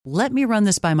"Let me run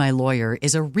this by my lawyer"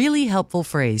 is a really helpful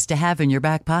phrase to have in your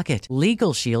back pocket.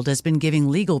 Legal Shield has been giving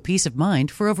legal peace of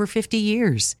mind for over 50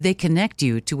 years. They connect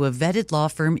you to a vetted law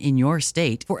firm in your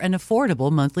state for an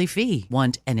affordable monthly fee.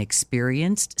 Want an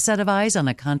experienced set of eyes on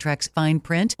a contract's fine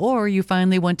print? Or you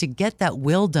finally want to get that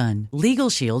will done?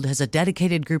 Legal Shield has a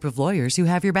dedicated group of lawyers who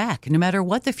have your back, no matter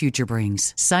what the future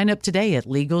brings. Sign up today at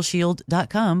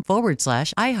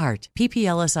LegalShield.com/iHeart.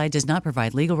 PPLSI does not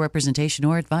provide legal representation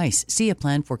or advice. See a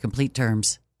plan for complete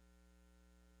terms.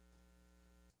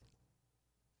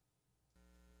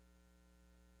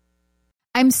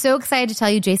 I'm so excited to tell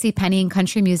you JCPenney and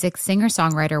country music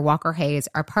singer-songwriter Walker Hayes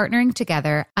are partnering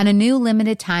together on a new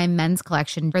limited-time men's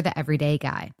collection for the everyday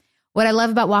guy. What I love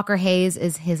about Walker Hayes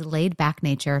is his laid-back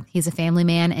nature. He's a family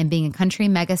man, and being a country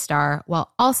megastar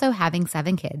while also having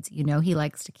 7 kids, you know he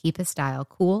likes to keep his style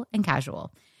cool and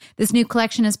casual. This new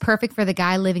collection is perfect for the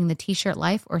guy living the t-shirt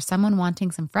life or someone wanting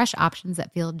some fresh options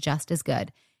that feel just as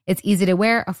good. It's easy to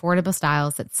wear, affordable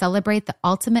styles that celebrate the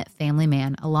ultimate family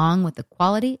man, along with the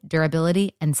quality,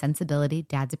 durability, and sensibility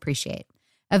dads appreciate.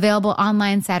 Available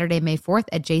online Saturday, May 4th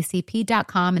at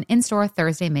jcp.com and in-store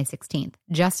Thursday, May 16th.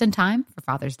 Just in time for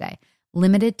Father's Day.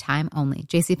 Limited time only.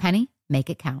 JCPenney,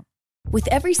 make it count. With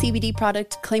every CBD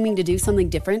product claiming to do something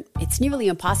different, it's nearly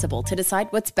impossible to decide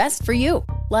what's best for you.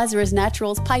 Lazarus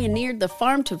Naturals pioneered the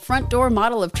farm-to-front-door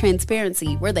model of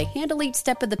transparency, where they handle each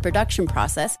step of the production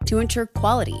process to ensure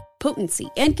quality, potency,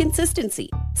 and consistency.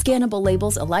 Scannable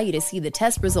labels allow you to see the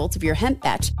test results of your hemp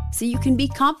batch, so you can be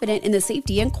confident in the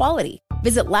safety and quality.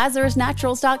 Visit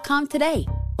LazarusNaturals.com today.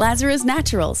 Lazarus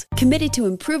Naturals, committed to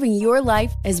improving your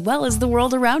life as well as the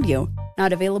world around you.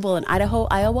 Not available in Idaho,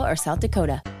 Iowa, or South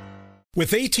Dakota.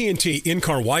 With AT&T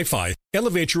in-car Wi-Fi,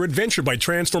 elevate your adventure by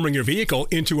transforming your vehicle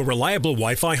into a reliable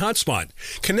Wi-Fi hotspot.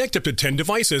 Connect up to 10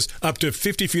 devices up to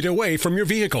 50 feet away from your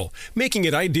vehicle, making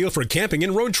it ideal for camping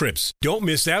and road trips. Don't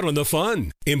miss out on the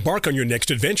fun. Embark on your next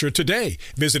adventure today.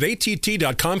 Visit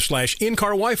att.com/in-car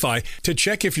Wi-Fi to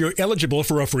check if you're eligible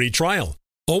for a free trial.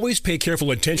 Always pay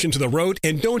careful attention to the road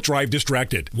and don't drive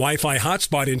distracted. Wi-Fi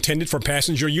hotspot intended for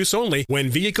passenger use only when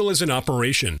vehicle is in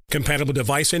operation. Compatible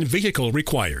device and vehicle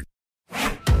required.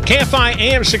 KFI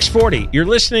AM 640. You're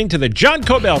listening to the John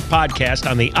Kobylt podcast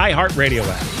on the iHeartRadio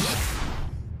app.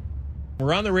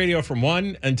 We're on the radio from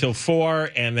 1 until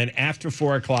 4, and then after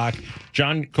 4 o'clock,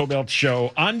 John Kobylt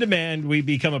Show on demand. We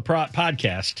become a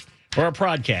podcast or a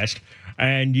broadcast,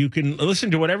 and you can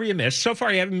listen to whatever you missed. So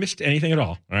far, you haven't missed anything at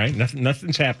all. All right,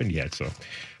 nothing's happened yet. So,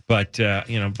 but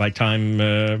by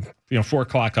time 4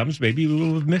 o'clock comes, maybe we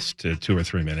will have missed 2 or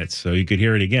 3 minutes, so you could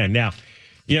hear it again. Now,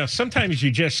 sometimes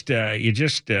you just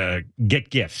get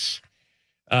gifts,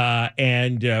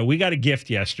 and we got a gift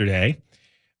yesterday.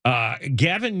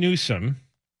 Gavin Newsom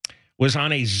was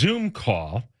on a Zoom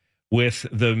call with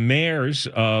the mayors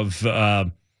of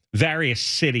various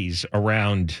cities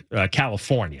around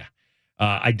California.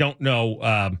 I don't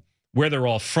know where they're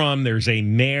all from. There's a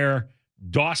Mayor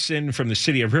Dawson from the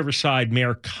city of Riverside,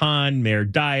 Mayor Khan, Mayor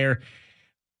Dyer.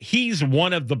 He's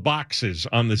one of the boxes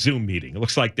on the Zoom meeting. It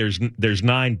looks like there's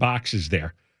 9 boxes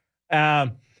there.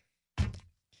 And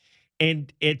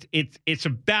it's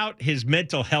about his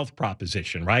mental health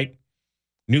proposition, right?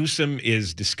 Newsom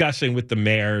is discussing with the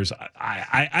mayors.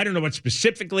 I don't know what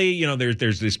specifically,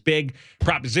 there's this big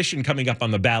proposition coming up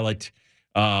on the ballot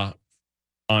on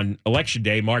Election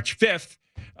Day, March 5th,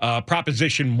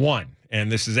 Proposition 1.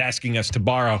 And this is asking us to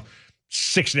borrow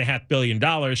 $6.5 billion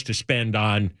to spend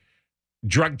on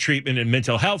drug treatment and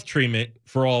mental health treatment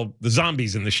for all the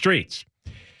zombies in the streets.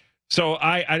 So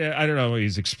I don't know.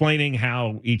 He's explaining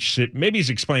how maybe he's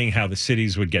explaining how the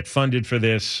cities would get funded for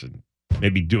this, and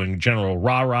maybe doing general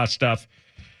rah-rah stuff.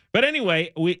 But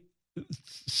anyway,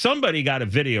 somebody got a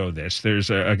video of this.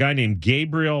 There's a guy named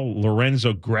Gabriel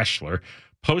Lorenzo Gressler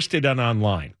posted it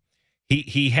online.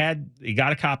 He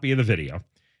got a copy of the video,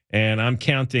 and I'm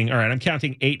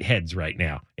counting 8 heads right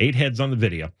now. 8 heads on the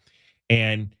video.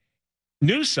 And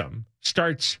Newsom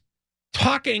starts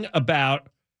talking about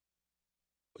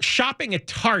shopping at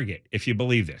Target, if you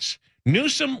believe this.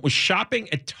 Newsom was shopping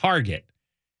at Target,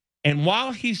 and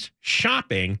while he's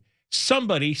shopping,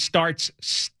 somebody starts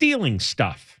stealing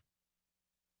stuff.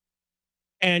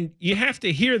 And you have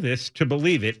to hear this to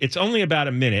believe it. It's only about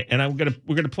a minute, and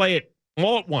we're gonna play it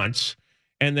all at once,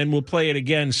 and then we'll play it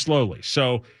again slowly.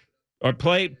 So, or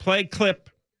play clip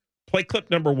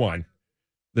number 1.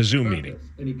 The Zoom meeting.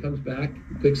 And he comes back,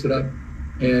 picks it up,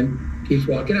 and keeps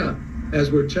walking out.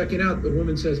 As we're checking out, the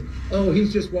woman says, "Oh,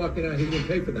 he's just walking out. He didn't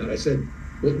pay for that." I said,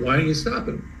 "Well, why didn't you stop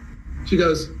him?" She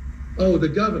goes, "Oh, the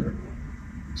governor."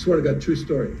 Swear to God, true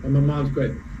story. And my mom's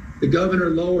great. The governor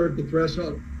lowered the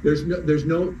threshold. There's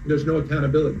no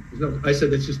accountability. I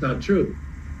said, that's just not true.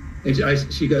 And I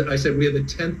said, we have the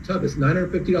 10th toughest,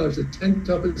 $950, the 10th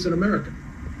toughest in America.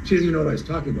 She doesn't even know what I was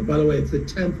talking about. By the way, it's the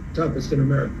 10th toughest in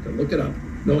America. Look it up.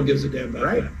 No one gives a damn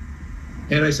about that.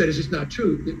 And I said, it's just not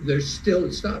true. There's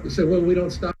still stop. They said, well, we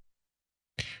don't stop.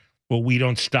 Well, we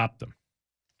don't stop them.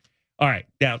 All right.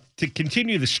 Now, to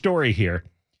continue the story here,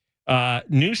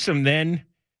 Newsom then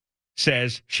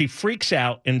says she freaks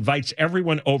out, invites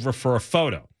everyone over for a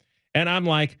photo. And I'm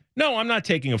like, no, I'm not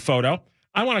taking a photo.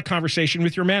 I want a conversation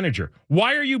with your manager.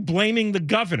 Why are you blaming the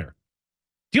governor?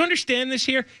 Do you understand this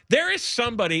here? There is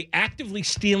somebody actively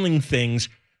stealing things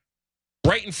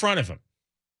right in front of him,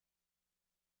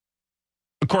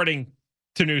 according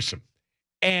to Newsom.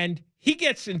 And he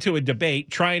gets into a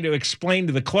debate trying to explain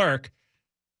to the clerk,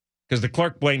 because the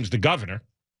clerk blames the governor,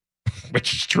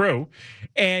 which is true.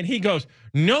 And he goes,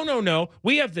 no.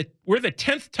 We're the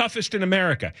 10th toughest in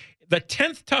America. The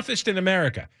 10th toughest in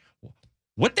America.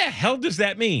 What the hell does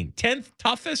that mean? 10th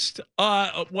toughest?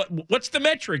 What's the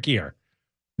metric here?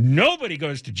 Nobody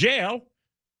goes to jail.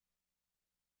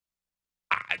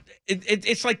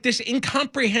 It's like this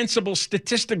incomprehensible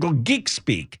statistical geek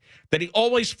speak that he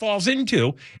always falls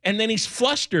into, and then he's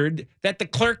flustered that the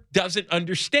clerk doesn't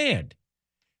understand.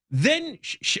 Then,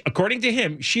 according to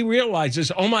him, she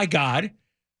realizes, oh my God,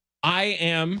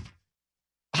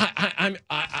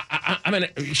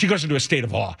 she goes into a state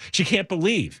of awe. She can't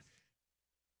believe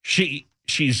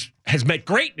has met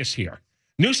greatness here.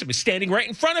 Newsom is standing right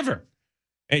in front of her.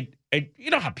 And you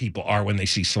know how people are when they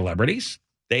see celebrities.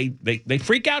 They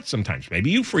freak out sometimes. Maybe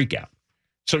you freak out.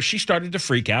 So she started to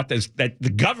freak out that the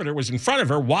governor was in front of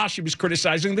her while she was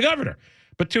criticizing the governor.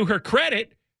 But to her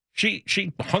credit, she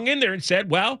hung in there and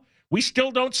said, well, we still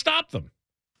don't stop them.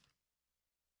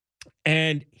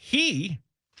 And Katie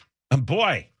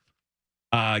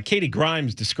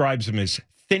Grimes describes him as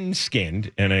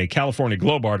thin-skinned in a California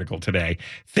Globe article today.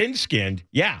 Thin-skinned,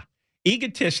 yeah.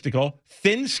 Egotistical,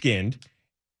 thin-skinned.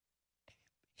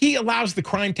 He allows the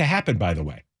crime to happen, by the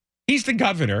way. He's the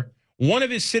governor. One of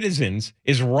his citizens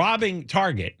is robbing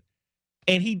Target,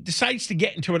 and he decides to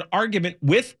get into an argument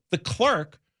with the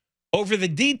clerk over the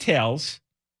details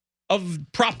of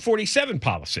Prop 47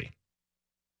 policy.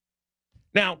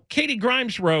 Now, Katie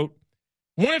Grimes wrote,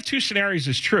 one of two scenarios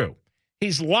is true.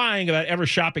 He's lying about ever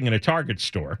shopping in a Target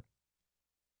store.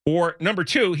 Or number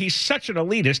two, he's such an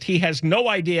elitist, he has no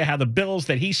idea how the bills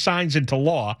that he signs into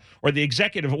law or the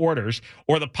executive orders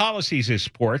or the policies he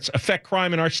supports affect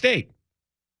crime in our state.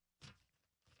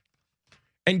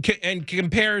 And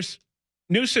compares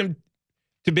Newsom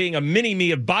to being a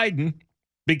mini-me of Biden,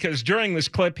 because during this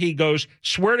clip, he goes,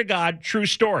 swear to God, true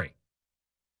story.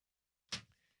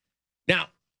 Now,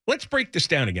 let's break this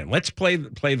down again. Let's play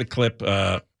the clip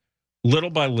little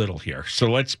by little here. So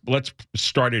let's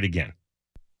start it again.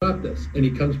 Stop this. And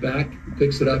he comes back,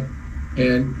 picks it up,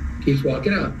 and keeps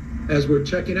walking out. As we're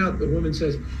checking out, the woman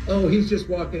says, oh, he's just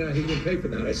walking out. He didn't pay for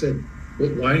that. I said, well,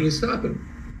 why didn't you stop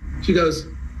him? She goes,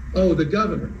 oh, the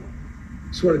governor.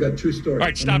 Swear to God, true story. All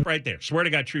right, stop right there. Swear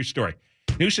to God, true story.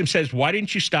 Newsom says, why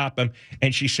didn't you stop him?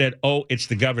 And she said, oh, it's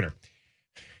the governor.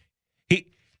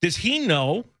 Does he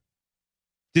know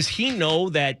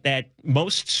that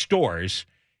most stores,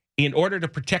 in order to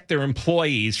protect their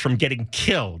employees from getting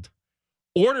killed,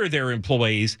 order their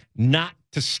employees not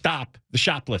to stop the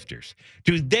shoplifters?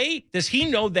 Does he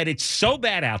know that it's so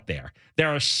bad out there? There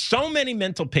are so many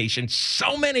mental patients,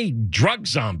 so many drug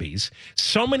zombies,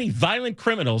 so many violent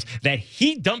criminals that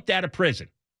he dumped out of prison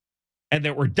and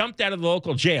that were dumped out of the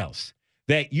local jails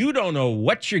that you don't know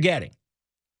what you're getting.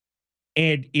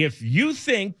 And if you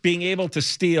think being able to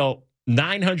steal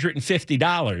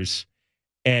 $950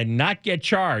 and not get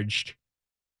charged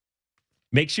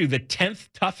makes you the 10th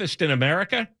toughest in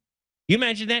America, you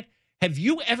imagine that? Have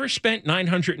you ever spent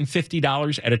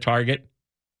 $950 at a Target?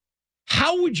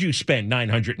 How would you spend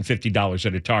 $950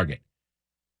 at a Target?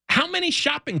 How many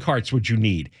shopping carts would you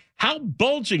need? How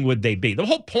bulging would they be? The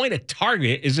whole point of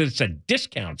Target is that it's a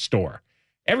discount store.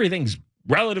 Everything's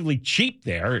relatively cheap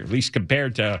there, at least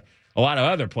compared to a lot of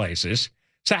other places.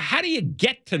 So how do you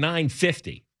get to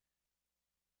 $950?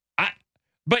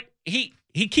 But he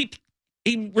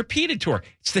repeated to her,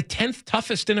 it's the 10th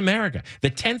toughest in America. The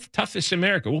 10th toughest in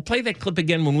America. We'll play that clip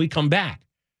again when we come back.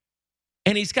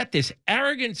 And he's got this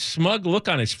arrogant, smug look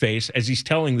on his face as he's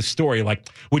telling the story. Like,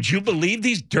 would you believe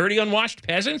these dirty, unwashed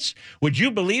peasants? Would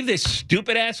you believe this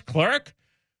stupid-ass clerk?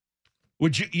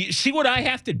 Would you see what I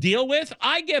have to deal with?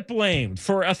 I get blamed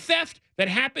for a theft that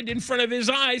happened in front of his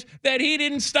eyes that he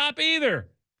didn't stop either.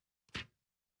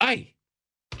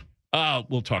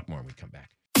 We'll talk more when we come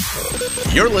back.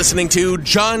 You're listening to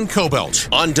John Kobylt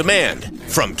on demand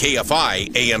from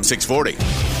KFI AM 640.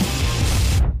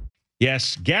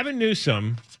 Yes, Gavin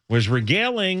Newsom was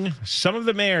regaling some of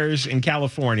the mayors in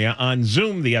California on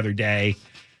Zoom the other day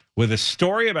with a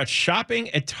story about shopping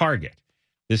at Target.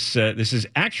 This is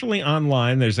actually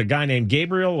online. There's a guy named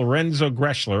Gabriel Lorenzo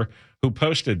Gressler who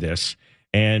posted this,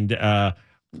 and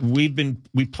we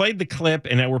played the clip,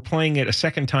 and now we're playing it a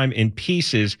second time in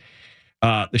pieces.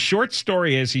 The short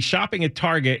story is he's shopping at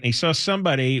Target, and he saw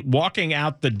somebody walking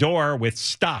out the door with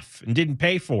stuff and didn't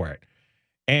pay for it.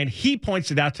 And he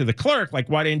points it out to the clerk, like,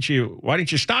 why didn't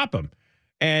you stop him?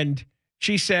 And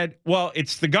she said, well,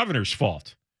 it's the governor's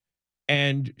fault.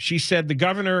 And she said the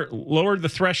governor lowered the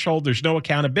threshold. There's no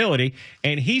accountability.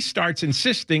 And he starts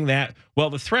insisting that, well,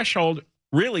 the threshold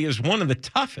really is one of the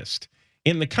toughest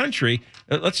in the country.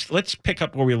 Let's pick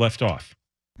up where we left off.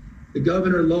 The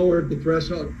governor lowered the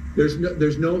threshold. There's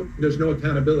no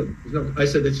accountability. I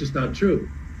said that's just not true.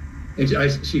 And I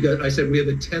said we have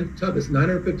the 10th toughest,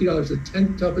 $950, the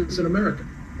 10th toughest in America.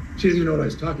 She doesn't even know what I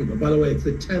was talking about. By the way, it's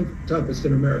the 10th toughest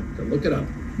in America. Look it up.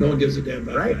 No one gives a damn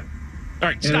about that. All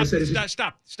right,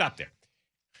 stop there.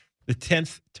 The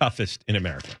 10th toughest in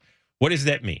America. What does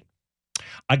that mean?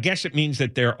 I guess it means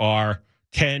that there are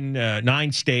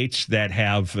 9 states that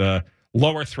have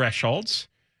lower thresholds,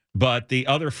 but the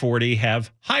other 40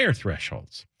 have higher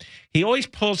thresholds. He always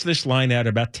pulls this line out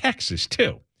about Texas,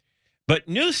 too. But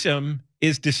Newsom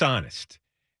is dishonest.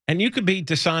 And you could be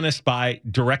dishonest by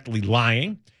directly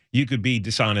lying. You could be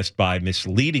dishonest by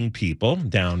misleading people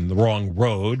down the wrong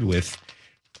road with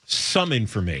some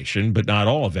information, but not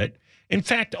all of it. In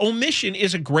fact, omission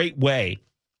is a great way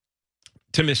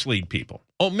to mislead people.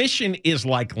 Omission is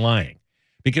like lying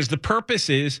because the purpose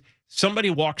is somebody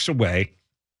walks away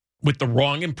with the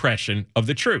wrong impression of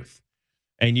the truth.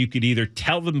 And you could either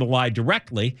tell them the lie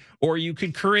directly, or you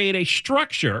could create a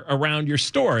structure around your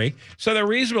story so the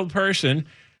reasonable person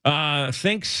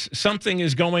thinks something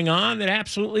is going on that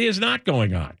absolutely is not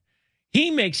going on.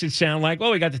 He makes it sound like,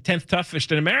 well, we got the 10th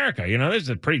toughest in America. You know, this is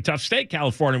a pretty tough state,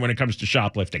 California, when it comes to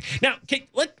shoplifting. Now,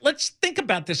 let's think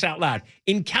about this out loud.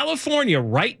 In California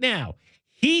right now,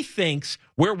 he thinks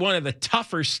we're one of the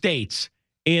tougher states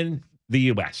in the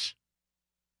U.S.,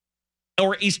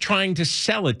 or he's trying to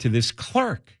sell it to this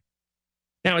clerk.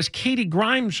 Now, as Katie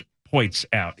Grimes points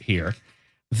out here,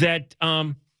 that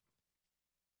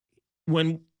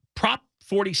when Prop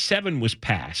 47 was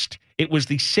passed, it was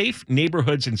the Safe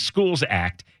Neighborhoods and Schools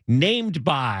Act named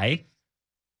by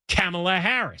Kamala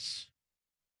Harris,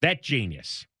 that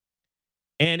genius.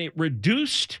 And it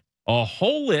reduced a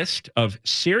whole list of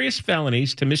serious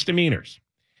felonies to misdemeanors,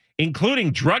 including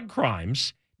drug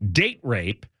crimes, date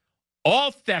rape,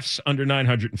 all thefts under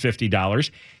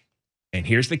 $950. And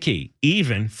here's the key,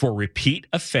 even for repeat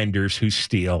offenders who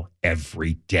steal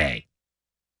every day.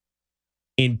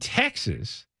 In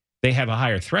Texas, they have a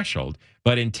higher threshold.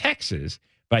 But in Texas,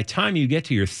 by the time you get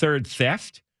to your third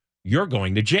theft, you're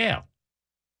going to jail.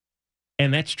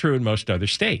 And that's true in most other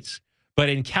states. But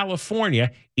in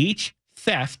California, each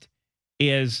theft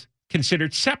is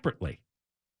considered separately.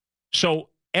 So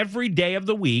every day of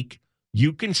the week,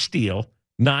 you can steal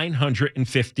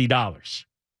 $950.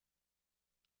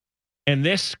 And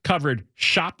this covered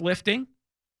shoplifting,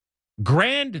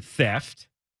 grand theft,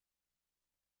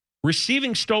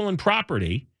 receiving stolen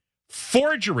property,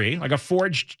 forgery, like a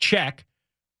forged check.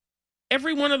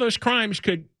 Every one of those crimes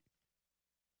could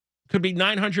be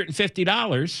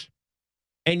 $950,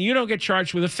 and you don't get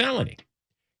charged with a felony.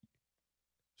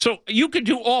 So you could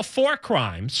do all 4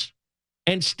 crimes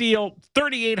and steal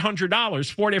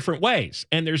 $3,800 4 different ways.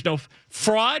 And there's no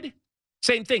fraud.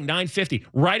 Same thing, $950.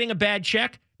 Writing a bad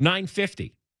check,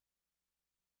 $950.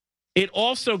 It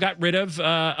also got rid of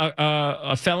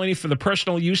a felony for the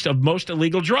personal use of most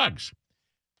illegal drugs.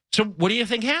 So what do you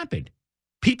think happened?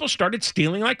 People started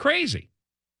stealing like crazy.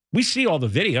 We see all the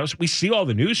videos. We see all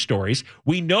the news stories.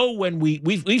 We know when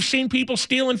we've seen people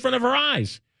steal in front of our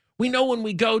eyes. We know when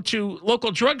we go to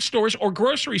local drugstores or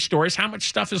grocery stores how much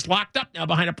stuff is locked up now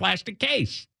behind a plastic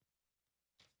case.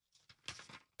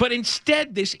 But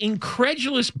instead, this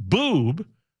incredulous boob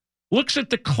looks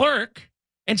at the clerk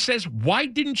and says, why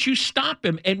didn't you stop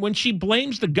him? And when she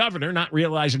blames the governor, not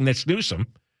realizing that's Newsom,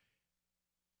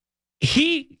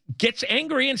 he gets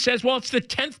angry and says, well, it's the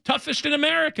 10th toughest in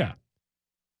America.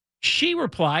 She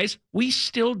replies, we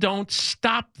still don't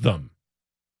stop them.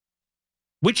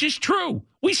 Which is true.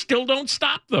 We still don't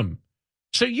stop them.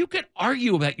 So you could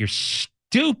argue about your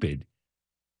stupid,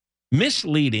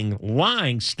 misleading,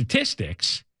 lying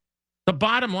statistics. The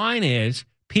bottom line is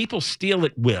people steal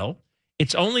at will.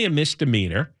 It's only a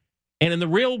misdemeanor. And in the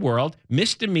real world,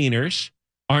 misdemeanors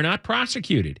are not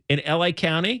prosecuted. In LA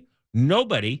County,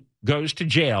 nobody goes to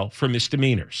jail for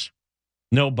misdemeanors.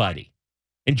 Nobody.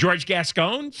 In George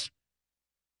Gascon's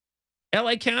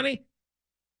LA County,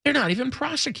 they're not even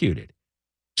prosecuted.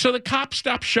 So the cops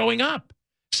stopped showing up.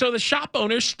 So the shop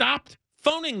owners stopped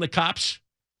phoning the cops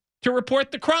to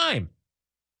report the crime.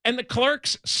 And the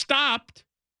clerks stopped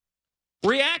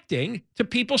reacting to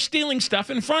people stealing stuff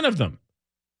in front of them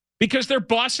because their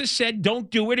bosses said, don't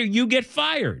do it or you get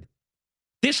fired.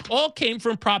 This all came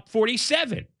from Prop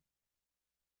 47.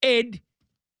 And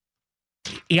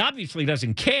he obviously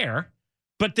doesn't care,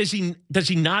 but does he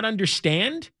not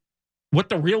understand what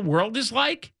the real world is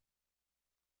like?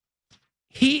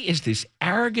 He is this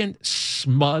arrogant,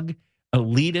 smug,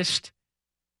 elitist,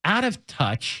 out of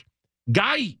touch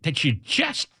guy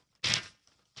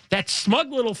that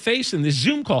smug little face in this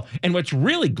Zoom call. And what's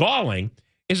really galling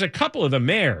is a couple of the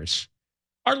mayors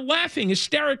are laughing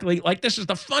hysterically like this is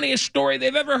the funniest story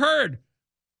they've ever heard.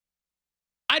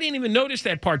 I didn't even notice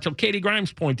that part till Katie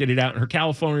Grimes pointed it out in her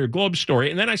California Globe story.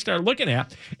 And then I started looking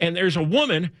at, and there's a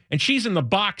woman, and she's in the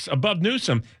box above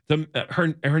Newsom.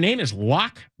 Her name is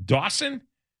Locke Dawson,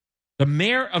 the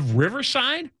mayor of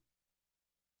Riverside.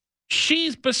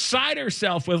 She's beside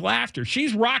herself with laughter.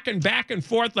 She's rocking back and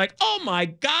forth like, oh, my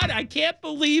God, I can't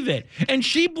believe it. And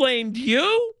she blamed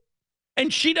you?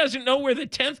 And she doesn't know where the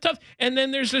 10th tough. And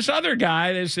then there's this other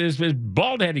guy, this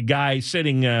bald-headed guy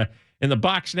sitting in the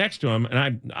box next to him.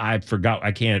 And I forgot.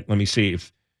 I can't. Let me see.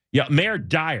 Mayor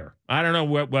Dyer. I don't know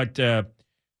what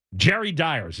Jerry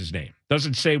Dyer is his name.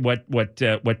 Doesn't say what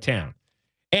town.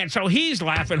 And so he's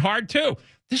laughing hard, too.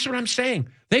 This is what I'm saying.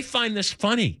 They find this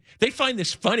funny. They find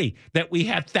this funny that we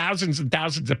have thousands and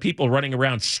thousands of people running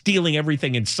around stealing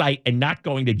everything in sight and not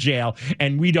going to jail,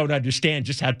 and we don't understand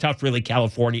just how tough really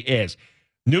California is.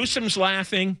 Newsom's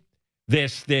laughing.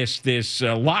 This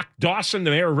Locke Dawson,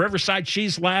 the mayor of Riverside,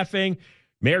 she's laughing.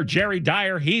 Mayor Jerry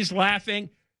Dyer, he's laughing.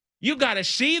 You got to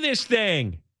see this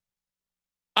thing.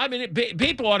 I mean,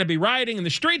 people ought to be rioting in the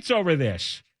streets over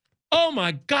this. Oh,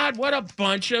 my God, what a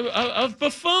bunch of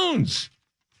buffoons.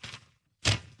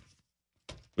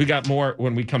 We got more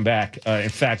when we come back. In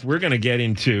fact, we're going to get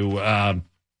into,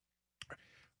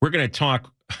 we're going to talk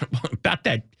about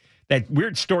that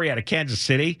weird story out of Kansas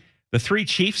City. The 3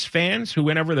 Chiefs fans who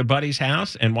went over to their buddy's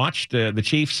house and watched the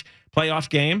Chiefs playoff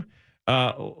game,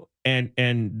 and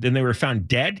then they were found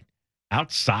dead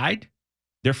outside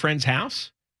their friend's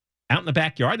house, out in the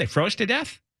backyard. They froze to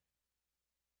death.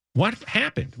 What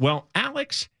happened? Well,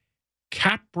 Alex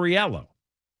Capriello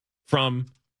from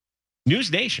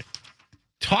News Nation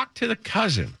talked to the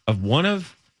cousin of one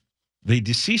of the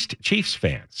deceased Chiefs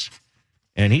fans,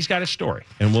 and he's got a story,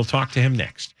 and we'll talk to him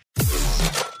next.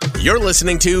 You're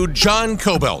listening to John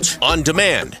Kobylt on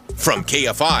demand from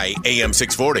KFI AM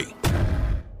 640.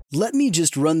 Let me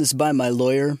just run this by my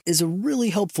lawyer is a really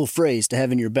helpful phrase to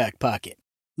have in your back pocket.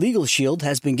 Legal Shield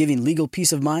has been giving legal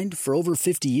peace of mind for over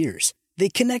 50 years. They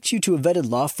connect you to a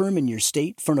vetted law firm in your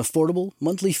state for an affordable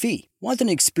monthly fee. Want an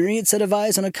experienced set of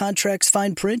eyes on a contract's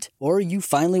fine print? Or you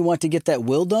finally want to get that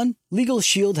will done? Legal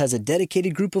Shield has a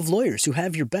dedicated group of lawyers who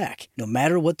have your back, no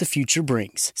matter what the future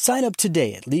brings. Sign up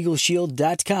today at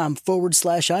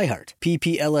LegalShield.com/iHeart.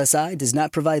 PPLSI does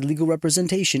not provide legal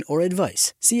representation or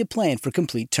advice. See a plan for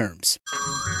complete terms.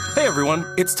 Hey everyone,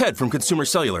 it's Ted from Consumer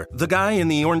Cellular, the guy in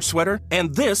the orange sweater,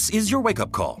 and this is your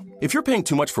wake-up call. If you're paying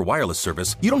too much for wireless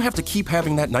service, you don't have to keep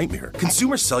having that nightmare.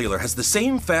 Consumer Cellular has the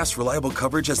same fast, reliable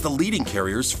coverage as the leading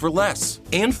carriers for less.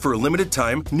 And for a limited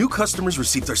time, new customers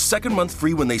receive their second month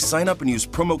free when they sign up and use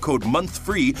promo code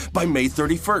MONTHFREE by May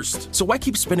 31st. So why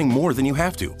keep spending more than you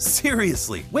have to?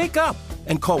 Seriously, wake up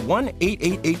and call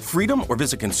 1-888-FREEDOM or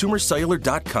visit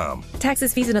consumercellular.com.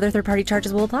 Taxes, fees, and other third-party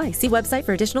charges will apply. See website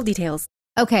for additional details.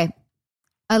 Okay.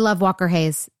 I love Walker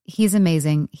Hayes. He's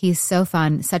amazing. He's so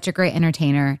fun, such a great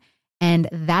entertainer. And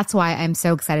that's why I'm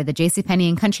so excited that JCPenney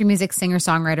and country music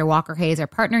singer-songwriter Walker Hayes are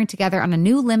partnering together on a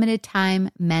new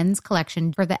limited-time men's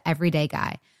collection for the everyday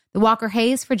guy. The Walker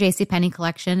Hayes for JCPenney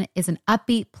collection is an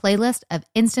upbeat playlist of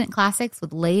instant classics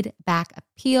with laid-back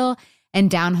appeal and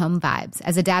down-home vibes.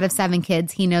 As a dad of 7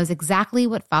 kids, he knows exactly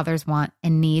what fathers want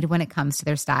and need when it comes to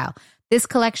their style. This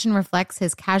collection reflects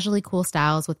his casually cool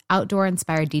styles with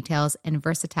outdoor-inspired details and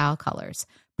versatile colors.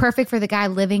 Perfect for the guy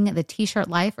living the t-shirt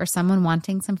life or someone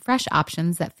wanting some fresh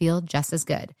options that feel just as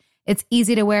good. It's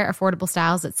easy to wear, affordable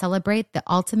styles that celebrate the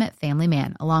ultimate family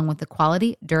man, along with the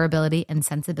quality, durability, and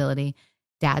sensibility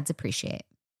dads appreciate.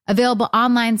 Available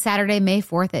online Saturday, May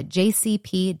 4th at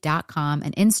jcp.com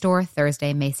and in-store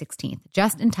Thursday, May 16th,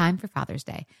 just in time for Father's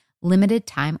Day. Limited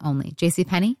time only.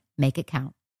 JCPenney, make it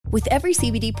count. With every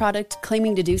CBD product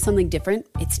claiming to do something different,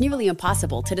 it's nearly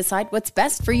impossible to decide what's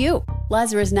best for you.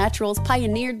 Lazarus Naturals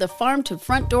pioneered the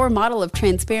farm-to-front-door model of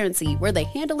transparency where they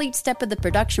handle each step of the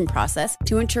production process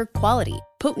to ensure quality,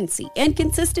 potency, and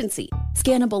consistency.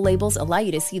 Scannable labels allow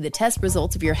you to see the test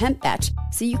results of your hemp batch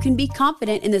so you can be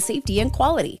confident in the safety and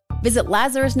quality. Visit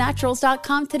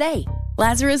LazarusNaturals.com today.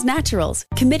 Lazarus Naturals,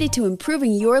 committed to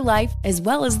improving your life as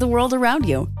well as the world around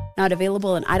you. Not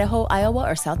available in Idaho, Iowa,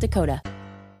 or South Dakota.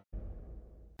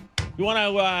 You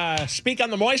want to speak on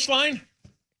the Moist line?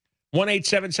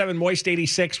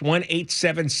 1-877-MOIST-86,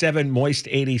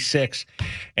 1-877-MOIST-86.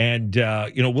 And,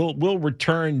 we'll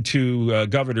return to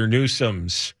Governor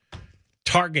Newsom's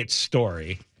Target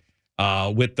story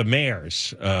with the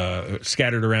mayors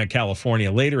scattered around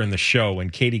California later in the show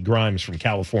when Katie Grimes from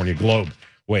California Globe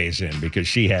weighs in because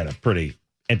she had a pretty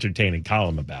entertaining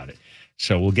column about it.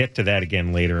 So we'll get to that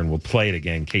again later, and we'll play it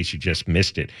again in case you just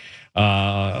missed it.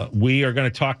 We are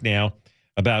going to talk now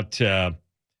about that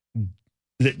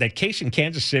case in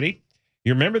Kansas City.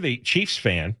 You remember the Chiefs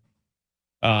fan?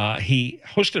 He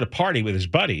hosted a party with his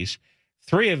buddies.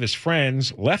 3 of his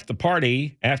friends left the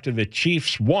party after the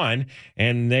Chiefs won,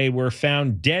 and they were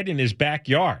found dead in his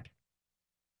backyard.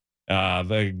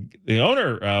 The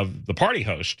owner of the party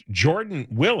host, Jordan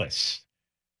Willis,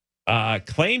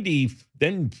 claimed he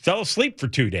then fell asleep for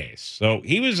 2 days. So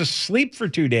he was asleep for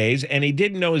 2 days, and he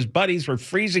didn't know his buddies were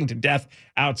freezing to death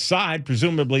outside.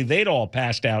 Presumably, they'd all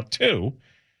passed out, too.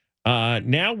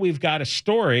 Now we've got a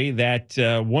story that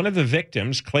one of the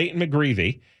victims, Clayton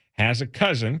McGreevy, has a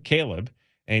cousin, Caleb,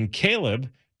 and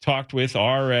Caleb talked with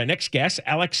our next guest,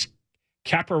 Alex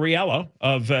Capariello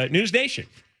of News Nation,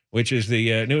 which is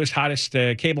the newest, hottest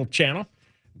cable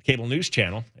news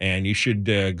channel, and you should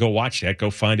go watch that.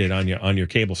 Go find it on your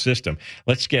cable system.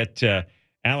 Let's get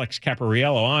Alex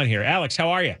Capariello on here. Alex, how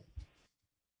are you?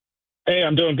 Hey,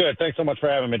 I'm doing good. Thanks so much for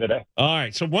having me today. All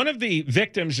right. So one of the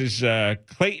victims is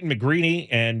Clayton McGreevy,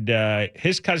 and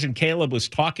his cousin Caleb was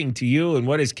talking to you. And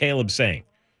what is Caleb saying?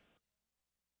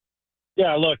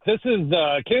 Yeah, look, this is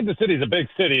Kansas City is a big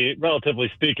city,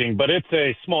 relatively speaking, but it's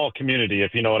a small community,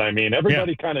 if you know what I mean.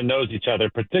 Everybody kind of knows each other,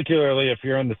 particularly if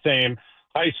you're in the same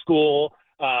high school.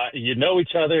 You know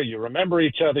each other, you remember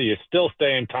each other, you still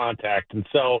stay in contact. And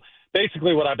so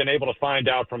basically what I've been able to find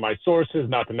out from my sources,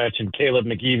 not to mention Caleb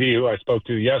McGreevy, who I spoke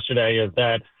to yesterday, is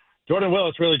that Jordan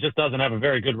Willis really just doesn't have a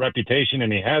very good reputation,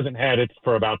 and he hasn't had it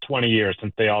for about 20 years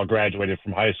since they all graduated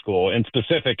from high school. In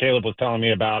specific, Caleb was telling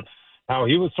me about how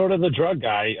he was sort of the drug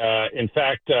guy. In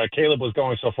fact, Caleb was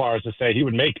going so far as to say he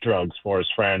would make drugs for his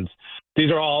friends.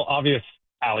 These are all obvious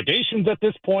allegations at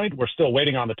this point. We're still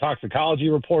waiting on the toxicology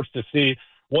reports to see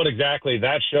what exactly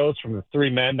that shows from the 3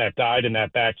 men that died in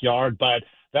that backyard. But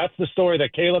that's the story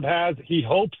that Caleb has. He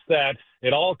hopes that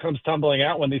it all comes tumbling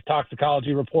out when these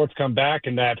toxicology reports come back,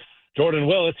 and that Jordan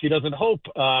Willis, he doesn't hope,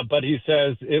 but he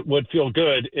says it would feel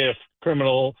good if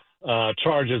criminal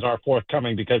charges are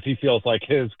forthcoming, because he feels like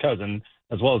his cousin,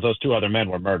 as well as those 2 other men,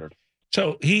 were murdered.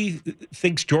 So he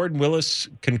thinks Jordan Willis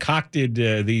concocted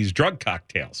these drug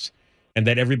cocktails and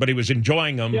that everybody was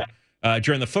enjoying them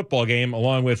during the football game,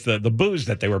 along with the booze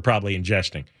that they were probably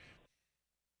ingesting.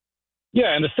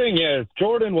 Yeah, and the thing is,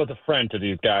 Jordan was a friend to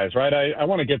these guys, right? I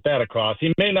want to get that across.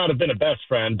 He may not have been a best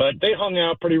friend, but they hung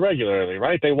out pretty regularly,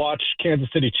 right? They watched Kansas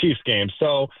City Chiefs games.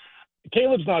 So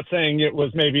Caleb's not saying it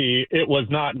was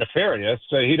not nefarious.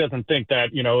 He doesn't think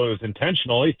that, it was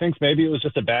intentional. He thinks maybe it was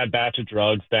just a bad batch of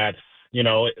drugs that,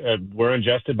 were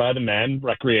ingested by the men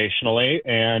recreationally,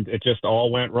 and it just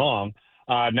all went wrong.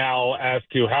 Now, as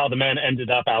to how the men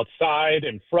ended up outside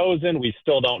and frozen, we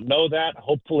still don't know that.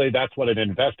 Hopefully that's what an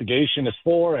investigation is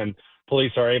for, and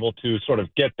police are able to sort of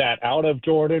get that out of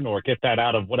Jordan, or get that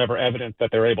out of whatever evidence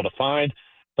that they're able to find.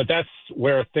 But that's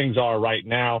where things are right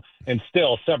now, and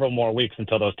still several more weeks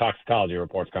until those toxicology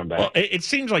reports come back. Well, it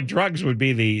seems like drugs would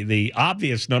be the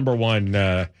obvious number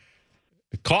one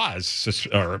cause,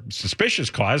 or suspicious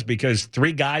cause, because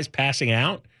 3 guys passing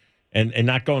out and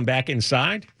not going back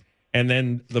inside, and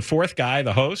then the 4th guy,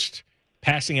 the host,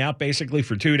 passing out basically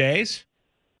for 2 days.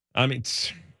 I mean,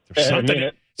 something was in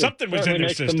their systems. It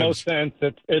makes the most sense.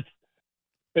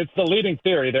 It's the leading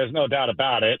theory. There's no doubt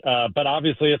about it. But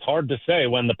obviously it's hard to say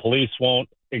when the police won't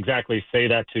exactly say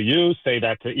that to you, say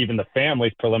that to even the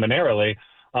families preliminarily,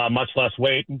 much less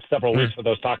wait several weeks for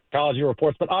those toxicology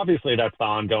reports. But obviously that's the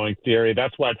ongoing theory.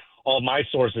 That's what all my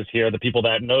sources here, the people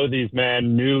that know these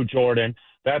men, knew Jordan,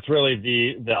 that's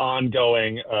really the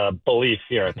ongoing belief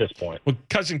here at this point. Well,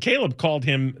 cousin Caleb called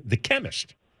him the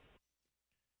chemist.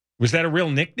 Was that a real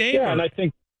nickname? Yeah, and I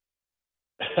think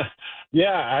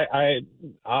Yeah,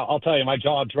 I'll tell you, my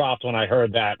jaw dropped when I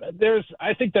heard that.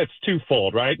 I think that's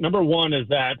twofold, right? Number one is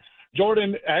that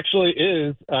Jordan actually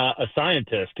is a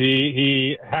scientist.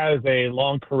 He has a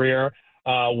long career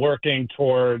working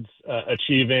towards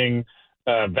achieving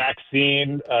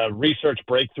vaccine research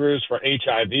breakthroughs for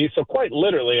HIV. So quite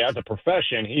literally, as a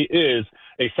profession, he is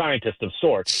a scientist of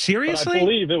sorts. Seriously? But I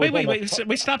believe it was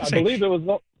wait, stop a I second. believe it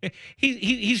was.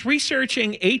 He's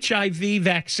researching HIV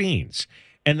vaccines,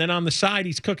 and then on the side,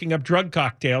 he's cooking up drug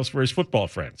cocktails for his football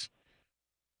friends.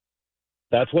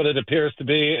 That's what it appears to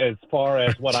be as far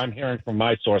as what I'm hearing from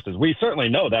my sources. We certainly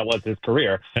know that was his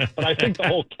career, but I think the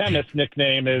whole chemist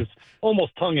nickname is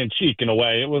almost tongue-in-cheek in a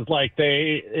way. It was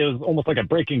almost like a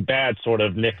Breaking Bad sort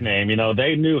of nickname. You know,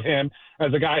 they knew him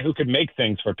as a guy who could make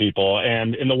things for people.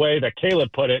 And in the way that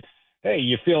Caleb put it, hey,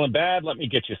 you feeling bad? Let me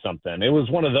get you something. It was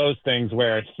one of those things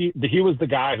where he was the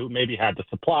guy who maybe had the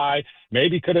supply,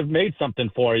 maybe could have made something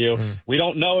for you. We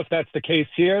don't know if that's the case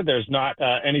here. There's not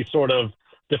any sort of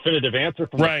definitive answer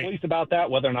from the police about that,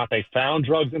 whether or not they found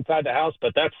drugs inside the house,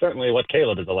 but that's certainly what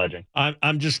Caleb is alleging.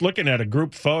 I'm just looking at a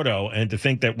group photo, and to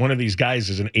think that one of these guys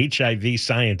is an HIV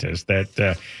scientist,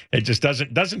 that it just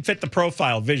doesn't fit the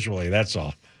profile visually. That's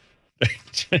all.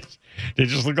 They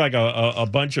just look like a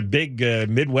bunch of big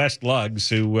Midwest lugs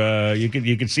who you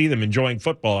could see them enjoying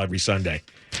football every Sunday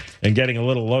and getting a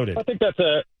little loaded. I think that's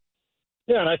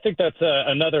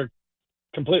another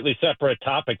completely separate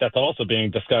topic that's also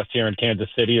being discussed here in Kansas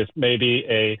City is maybe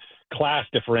a class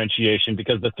differentiation,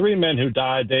 because the three men who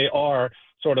died, they are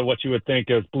sort of what you would think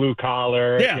of blue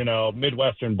collar,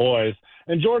 Midwestern boys.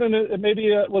 And Jordan maybe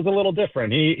was a little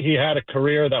different. He had a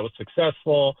career that was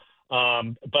successful,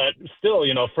 but still,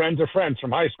 friends are friends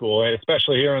from high school,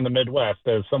 especially here in the Midwest.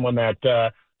 As someone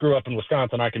that grew up in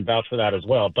Wisconsin, I can vouch for that as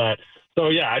well. But so,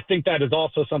 yeah, I think that is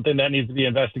also something that needs to be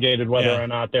investigated, whether or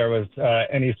not there was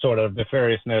any sort of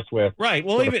nefariousness with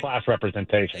even class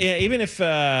representation. Yeah, even if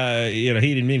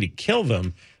he didn't mean to kill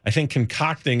them, I think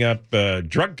concocting up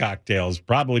drug cocktails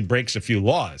probably breaks a few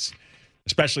laws,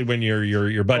 especially when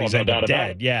your buddies end up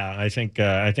dead. Yeah, I think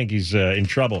he's in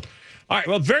trouble. All right,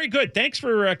 well, very good. Thanks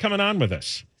for coming on with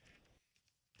us.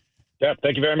 Yeah,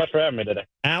 thank you very much for having me today.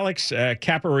 Alex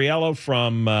Capariello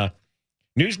from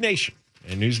News Nation.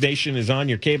 And News Nation is on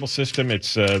your cable system.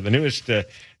 It's the newest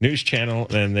news channel,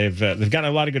 and they've got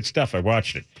a lot of good stuff. I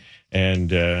watched it,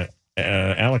 and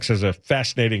Alex has a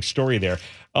fascinating story there.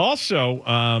 Also,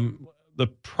 the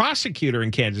prosecutor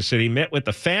in Kansas City met with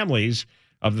the families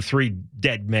of the three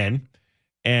dead men,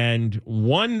 and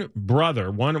one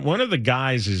brother, one of the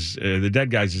guys the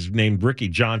dead guys is named Ricky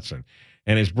Johnson,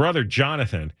 and his brother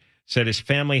Jonathan said his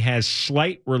family has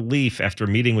slight relief after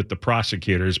meeting with the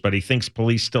prosecutors, but he thinks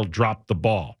police still dropped the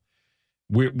ball.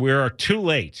 We're too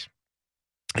late.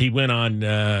 He went on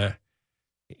the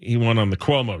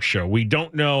Cuomo show. We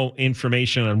don't know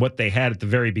information on what they had at the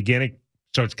very beginning,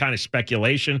 so it's kind of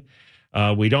speculation.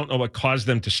 We don't know what caused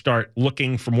them to start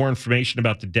looking for more information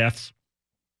about the deaths,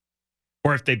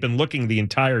 or if they've been looking the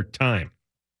entire time.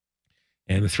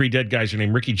 And the three dead guys are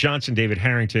named Ricky Johnson, David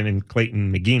Harrington, and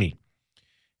Clayton McGeeney.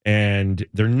 And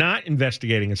they're not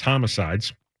investigating as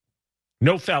homicides.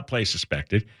 No foul play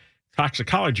suspected.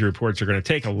 Toxicology reports are going to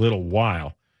take a little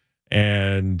while.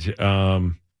 And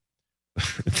the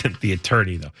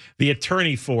attorney, though. The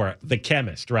attorney for the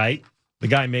chemist, right? The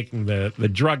guy making the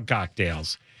drug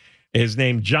cocktails is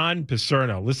named John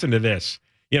Paserno. Listen to this.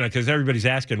 Because everybody's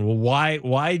asking, well,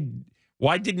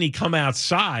 why didn't he come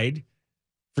outside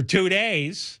for 2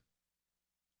 days?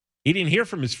 He didn't hear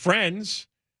from his friends.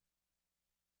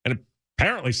 And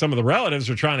apparently some of the relatives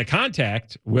are trying to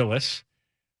contact Willis.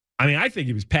 I mean, I think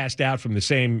he was passed out from the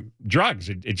same drugs.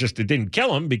 It didn't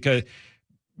kill him because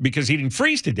he didn't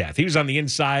freeze to death. He was on the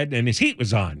inside and his heat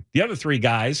was on. The other three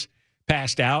guys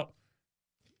passed out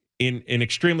in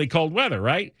extremely cold weather,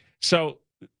 right? So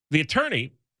the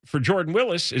attorney for Jordan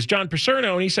Willis is John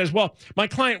Paserno, and he says, well, my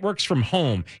client works from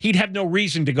home. He'd have no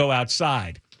reason to go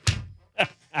outside.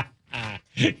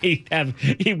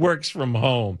 He works from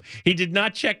home. He did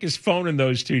not check his phone in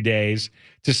those 2 days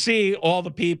to see all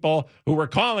the people who were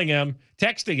calling him,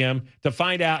 texting him to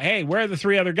find out, hey, where are the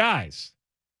three other guys?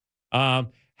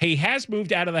 He has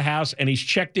moved out of the house, and he's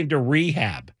checked into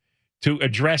rehab to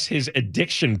address his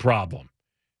addiction problem.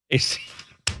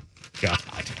 God.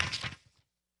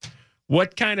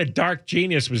 What kind of dark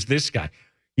genius was this guy?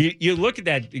 You look at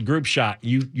that group shot,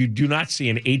 you do not see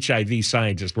an HIV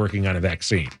scientist working on a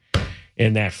vaccine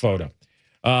in that photo.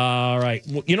 All right.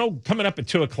 Well, coming up at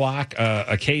 2 o'clock,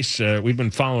 a case we've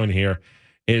been following here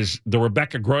is the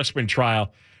Rebecca Grossman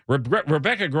trial.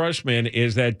 Rebecca Grossman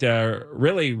is that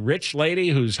really rich lady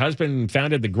whose husband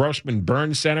founded the Grossman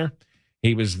Burn Center.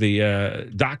 He was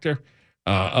the doctor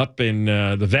up in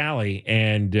the valley,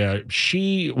 and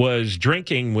she was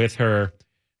drinking with her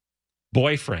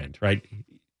boyfriend, right?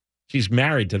 She's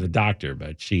married to the doctor,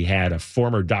 but she had a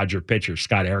former Dodger pitcher,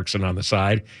 Scott Erickson, on the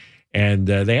side, and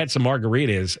they had some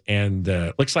margaritas, and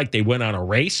looks like they went on a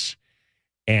race,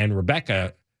 and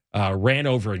Rebecca ran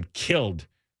over and killed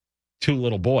 2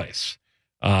 little boys.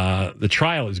 The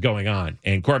trial is going on,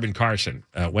 and Corbin Carson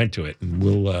went to it, and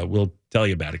we'll tell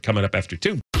you about it coming up after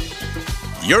 2.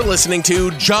 You're listening to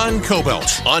John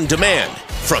Kobylt on demand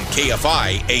from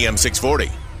KFI AM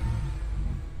 640.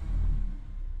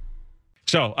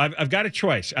 So I've got a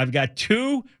choice. I've got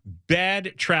 2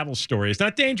 bad travel stories,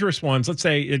 not dangerous ones. Let's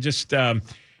say just more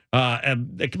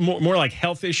like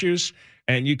health issues.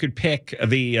 And you could pick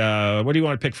the, what do you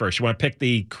want to pick first? You want to pick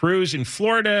the cruise in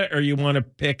Florida, or you want to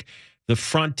pick the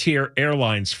Frontier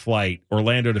Airlines flight,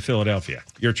 Orlando to Philadelphia?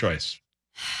 Your choice.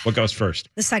 What goes first?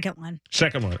 The second one.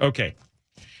 Second one. Okay.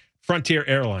 Frontier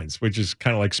Airlines, which is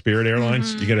kind of like Spirit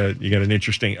Airlines. Mm-hmm. You get an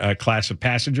interesting class of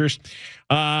passengers.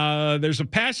 There's a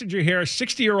passenger here, a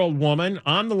 60-year-old woman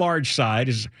on the large side.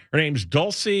 Her name's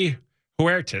Dulcie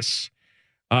Huertas.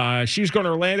 She's going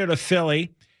to Orlando to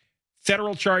Philly.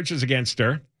 Federal charges against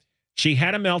her. She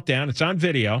had a meltdown. It's on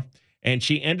video. And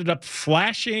she ended up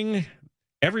flashing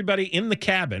everybody in the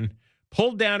cabin,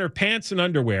 pulled down her pants and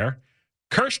underwear,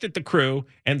 cursed at the crew,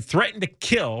 and threatened to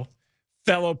kill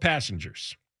fellow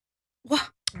passengers.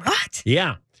 What?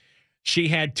 Yeah. She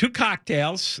had 2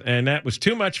 cocktails, and that was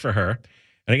too much for her.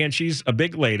 And again, she's a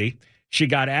big lady. She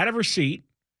got out of her seat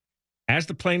as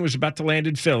the plane was about to land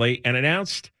in Philly and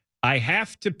announced, "I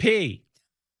have to pee."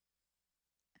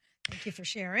 Thank you for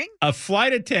sharing. A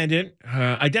flight attendant,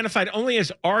 identified only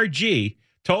as RG,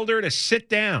 told her to sit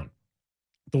down.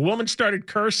 The woman started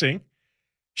cursing.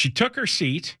 She took her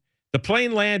seat. The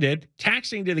plane landed,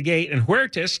 taxiing to the gate, and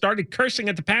Huertas started cursing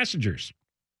at the passengers.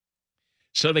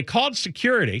 So they called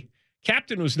security.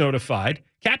 Captain was notified.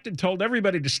 Captain told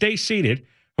everybody to stay seated.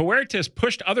 Huertas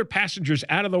pushed other passengers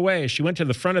out of the way as she went to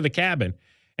the front of the cabin,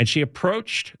 and she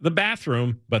approached the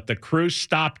bathroom, but the crew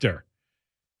stopped her.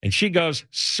 And she goes,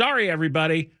 "Sorry,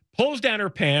 everybody," pulls down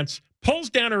her pants, pulls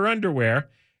down her underwear,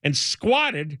 and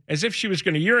squatted as if she was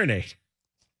going to urinate.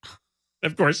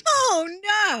 Of course. Oh,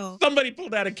 no. Somebody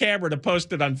pulled out a camera to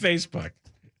post it on Facebook.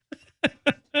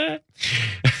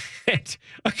 And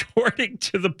according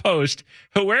to the post,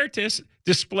 Huertas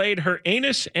displayed her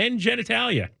anus and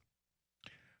genitalia.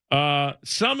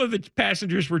 Some of the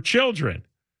passengers were children.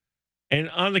 And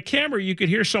on the camera, you could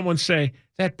hear someone say,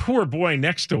 "That poor boy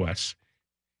next to us."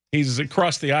 He's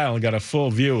across the aisle and got a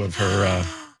full view of her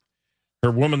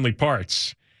her womanly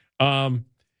parts.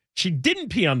 She didn't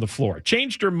pee on the floor,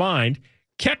 changed her mind,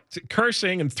 kept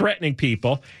cursing and threatening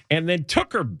people, and then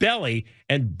took her belly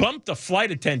and bumped a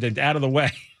flight attendant out of the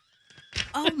way.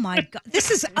 Oh, my God.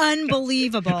 This is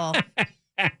unbelievable.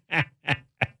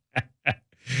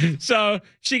 So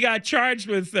she got charged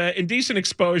with indecent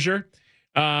exposure,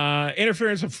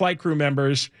 interference with flight crew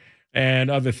members,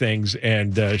 and other things,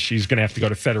 and she's going to have to go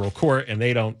to federal court, and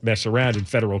they don't mess around in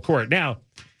federal court. Now,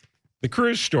 the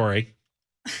cruise story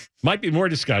might be more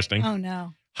disgusting. Oh,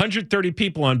 no. 130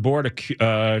 people on board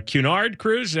a Cunard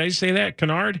cruise. Did I say that?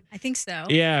 Cunard? I think so.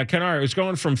 Yeah, Cunard. It was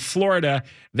going from Florida.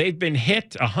 They've been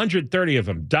hit, 130 of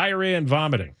them, diarrhea and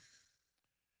vomiting.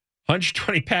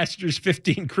 120 passengers,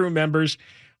 15 crew members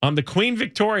on the Queen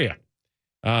Victoria.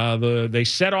 They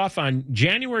set off on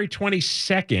January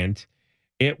 22nd.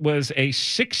 It was a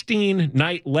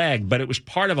 16-night leg, but it was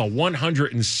part of a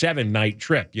 107-night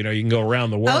trip. You know, you can go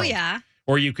around the world. Oh, yeah.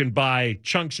 Or you can buy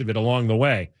chunks of it along the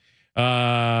way.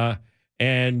 So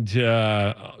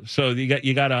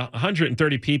you got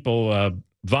 130 people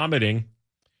vomiting,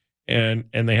 and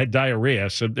they had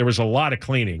diarrhea. So there was a lot of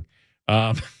cleaning.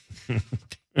 In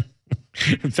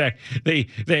fact, the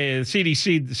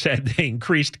CDC said they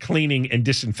increased cleaning and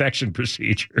disinfection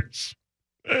procedures.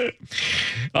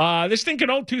 This thing can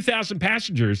hold 2,000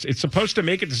 passengers. It's supposed to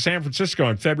make it to San Francisco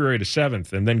on February the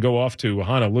 7th and then go off to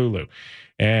Honolulu.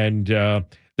 And there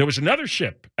was another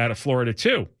ship out of Florida,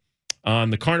 too,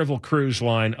 on the Carnival Cruise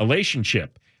Line Elation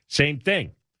ship. Same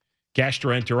thing.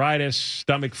 Gastroenteritis,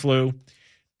 stomach flu.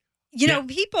 You know,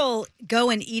 people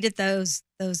go and eat at those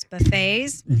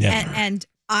buffets. And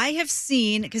I have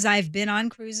seen, because I've been on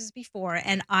cruises before,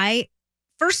 and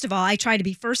first of all, I try to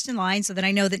be first in line so that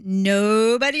I know that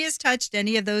nobody has touched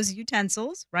any of those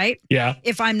utensils, right? Yeah.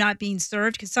 If I'm not being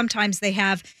served, because sometimes they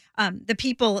have the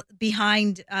people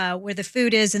behind where the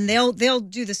food is, and they'll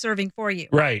do the serving for you.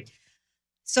 Right.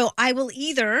 So I will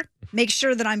either make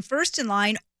sure that I'm first in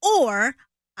line, or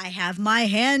I have my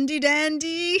handy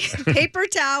dandy paper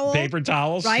towel. Paper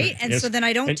towels. Right? And Yes. so then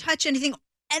I don't touch anything.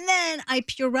 And then I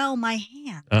Purell my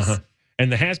hands. Uh-huh.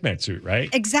 And the hazmat suit,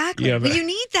 right? Exactly. Yeah, But you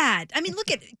need that. I mean,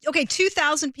 look at,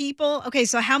 2,000 people. Okay,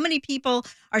 so how many people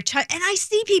are, and I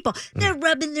see people, they're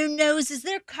rubbing their noses,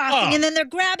 they're coughing, and then they're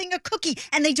grabbing a cookie,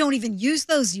 and they don't even use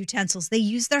those utensils. They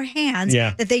use their hands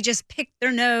that they just picked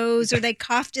their nose or they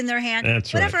coughed in their hand,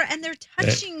 That's whatever, right. and they're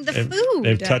touching the food.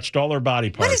 They've touched all their body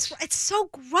parts. It's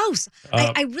so gross.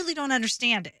 I really don't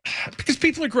understand it. Because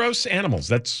people are gross animals.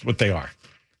 That's what they are.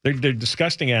 They're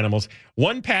disgusting animals.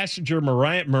 One passenger,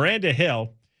 Miranda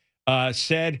Hill,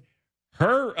 said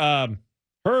her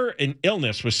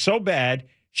illness was so bad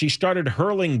she started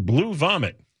hurling blue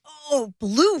vomit. Oh,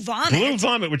 blue vomit. Blue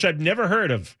vomit, which I've never heard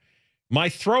of. My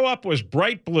throw up was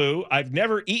bright blue. I've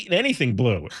never eaten anything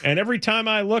blue. And every time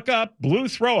I look up, blue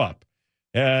throw up.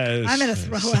 I'm going to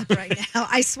throw up right now.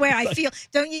 I swear. I feel,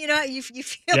 don't you know, you feel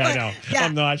yeah, like. I know. Yeah.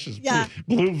 I'm nauseous. Yeah.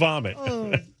 Blue vomit.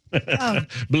 Oh.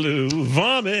 Blue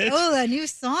vomit. Oh, a new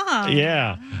song.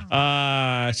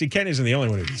 Yeah. See, Ken isn't the only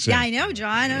one who can sing. Yeah, I know,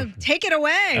 John. Take it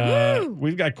away. Woo.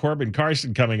 We've got Corbin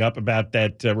Carson coming up about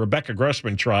that Rebecca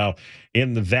Grossman trial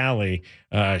in the Valley.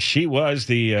 She was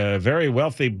the very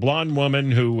wealthy blonde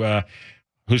woman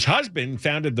whose husband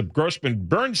founded the Grossman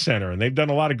Burn Center, and they've done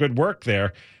a lot of good work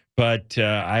there. But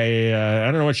I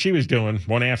don't know what she was doing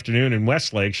one afternoon in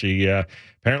Westlake. She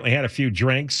apparently had a few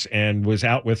drinks and was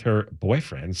out with her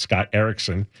boyfriend, Scott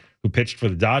Erickson, who pitched for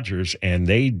the Dodgers, and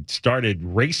they started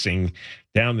racing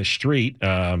down the street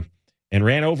and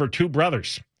ran over two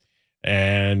brothers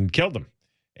and killed them.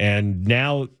 And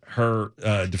now her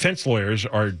defense lawyers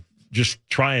are just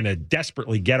trying to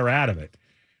desperately get her out of it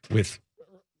with,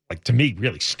 like, to me,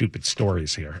 really stupid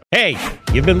stories here. Hey,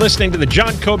 you've been listening to the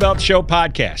John Kobylt Show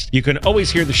podcast. You can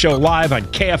always hear the show live on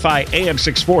KFI AM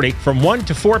 640 from 1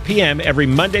 to 4 p.m. every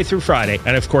Monday through Friday.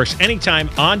 And, of course, anytime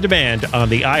on demand on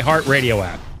the iHeartRadio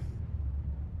app.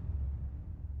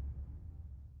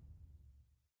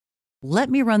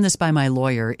 "Let me run this by my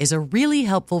lawyer" is a really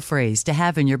helpful phrase to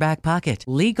have in your back pocket.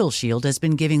 Legal Shield has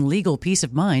been giving legal peace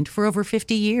of mind for over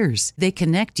 50 years. They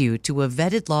connect you to a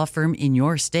vetted law firm in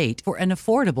your state for an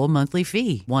affordable monthly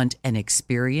fee. Want an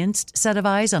experienced set of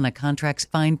eyes on a contract's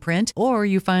fine print? Or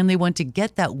you finally want to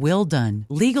get that will done?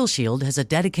 Legal Shield has a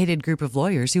dedicated group of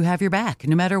lawyers who have your back,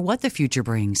 no matter what the future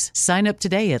brings. Sign up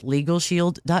today at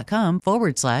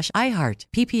LegalShield.com/iHeart.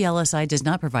 PPLSI does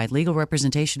not provide legal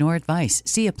representation or advice.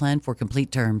 See a plan for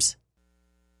complete terms.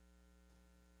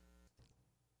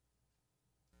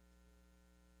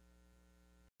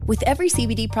 With every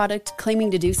CBD product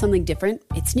claiming to do something different,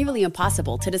 it's nearly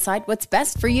impossible to decide what's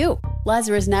best for you.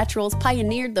 Lazarus Naturals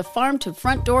pioneered the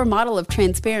farm-to-front-door model of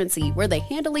transparency, where they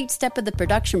handle each step of the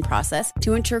production process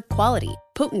to ensure quality,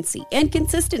 potency, and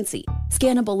consistency.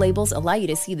 Scannable labels allow you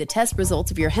to see the test results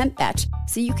of your hemp batch,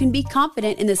 so you can be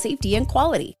confident in the safety and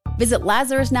quality. Visit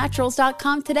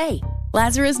LazarusNaturals.com today.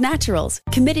 Lazarus Naturals,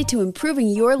 committed to improving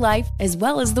your life as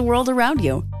well as the world around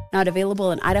you. Not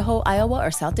available in Idaho, Iowa,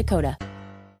 or South Dakota.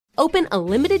 Open a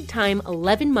limited-time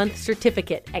 11-month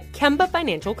certificate at Kemba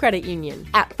Financial Credit Union.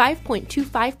 At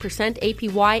 5.25%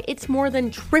 APY, it's more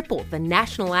than triple the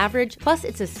national average, plus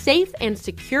it's a safe and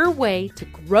secure way to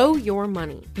grow your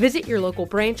money. Visit your local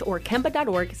branch or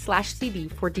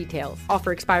kemba.org/cb for details.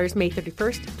 Offer expires May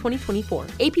 31st, 2024.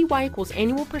 APY equals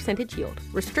annual percentage yield.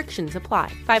 Restrictions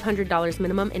apply. $500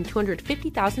 minimum and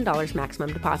 $250,000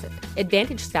 maximum deposit.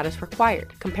 Advantage status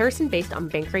required. Comparison based on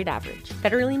bank rate average.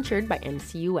 Federally insured by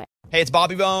NCUA. Hey, it's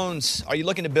Bobby Bones. Are you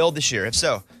looking to build this year? If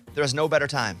so, there is no better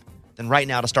time than right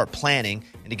now to start planning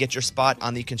and to get your spot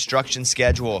on the construction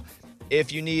schedule.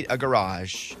 If you need a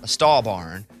garage, a stall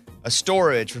barn, a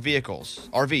storage for vehicles,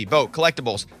 RV, boat,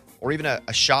 collectibles, or even a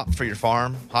shop for your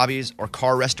farm, hobbies, or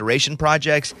car restoration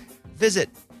projects, visit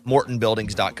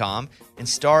MortonBuildings.com and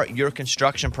start your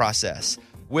construction process.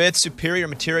 With superior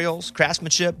materials,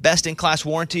 craftsmanship, best-in-class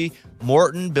warranty,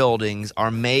 Morton Buildings are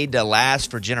made to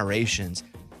last for generations.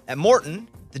 At Morton,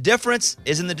 the difference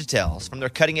is in the details. From their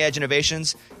cutting-edge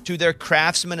innovations to their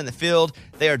craftsmen in the field,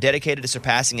 they are dedicated to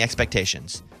surpassing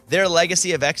expectations. Their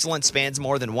legacy of excellence spans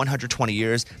more than 120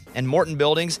 years, and Morton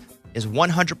Buildings is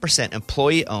 100%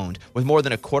 employee-owned with more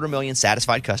than 250,000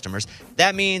 satisfied customers.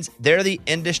 That means they're the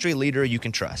industry leader you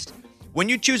can trust. When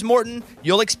you choose Morton,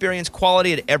 you'll experience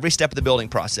quality at every step of the building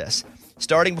process,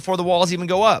 starting before the walls even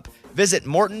go up. Visit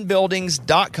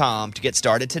MortonBuildings.com to get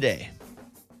started today.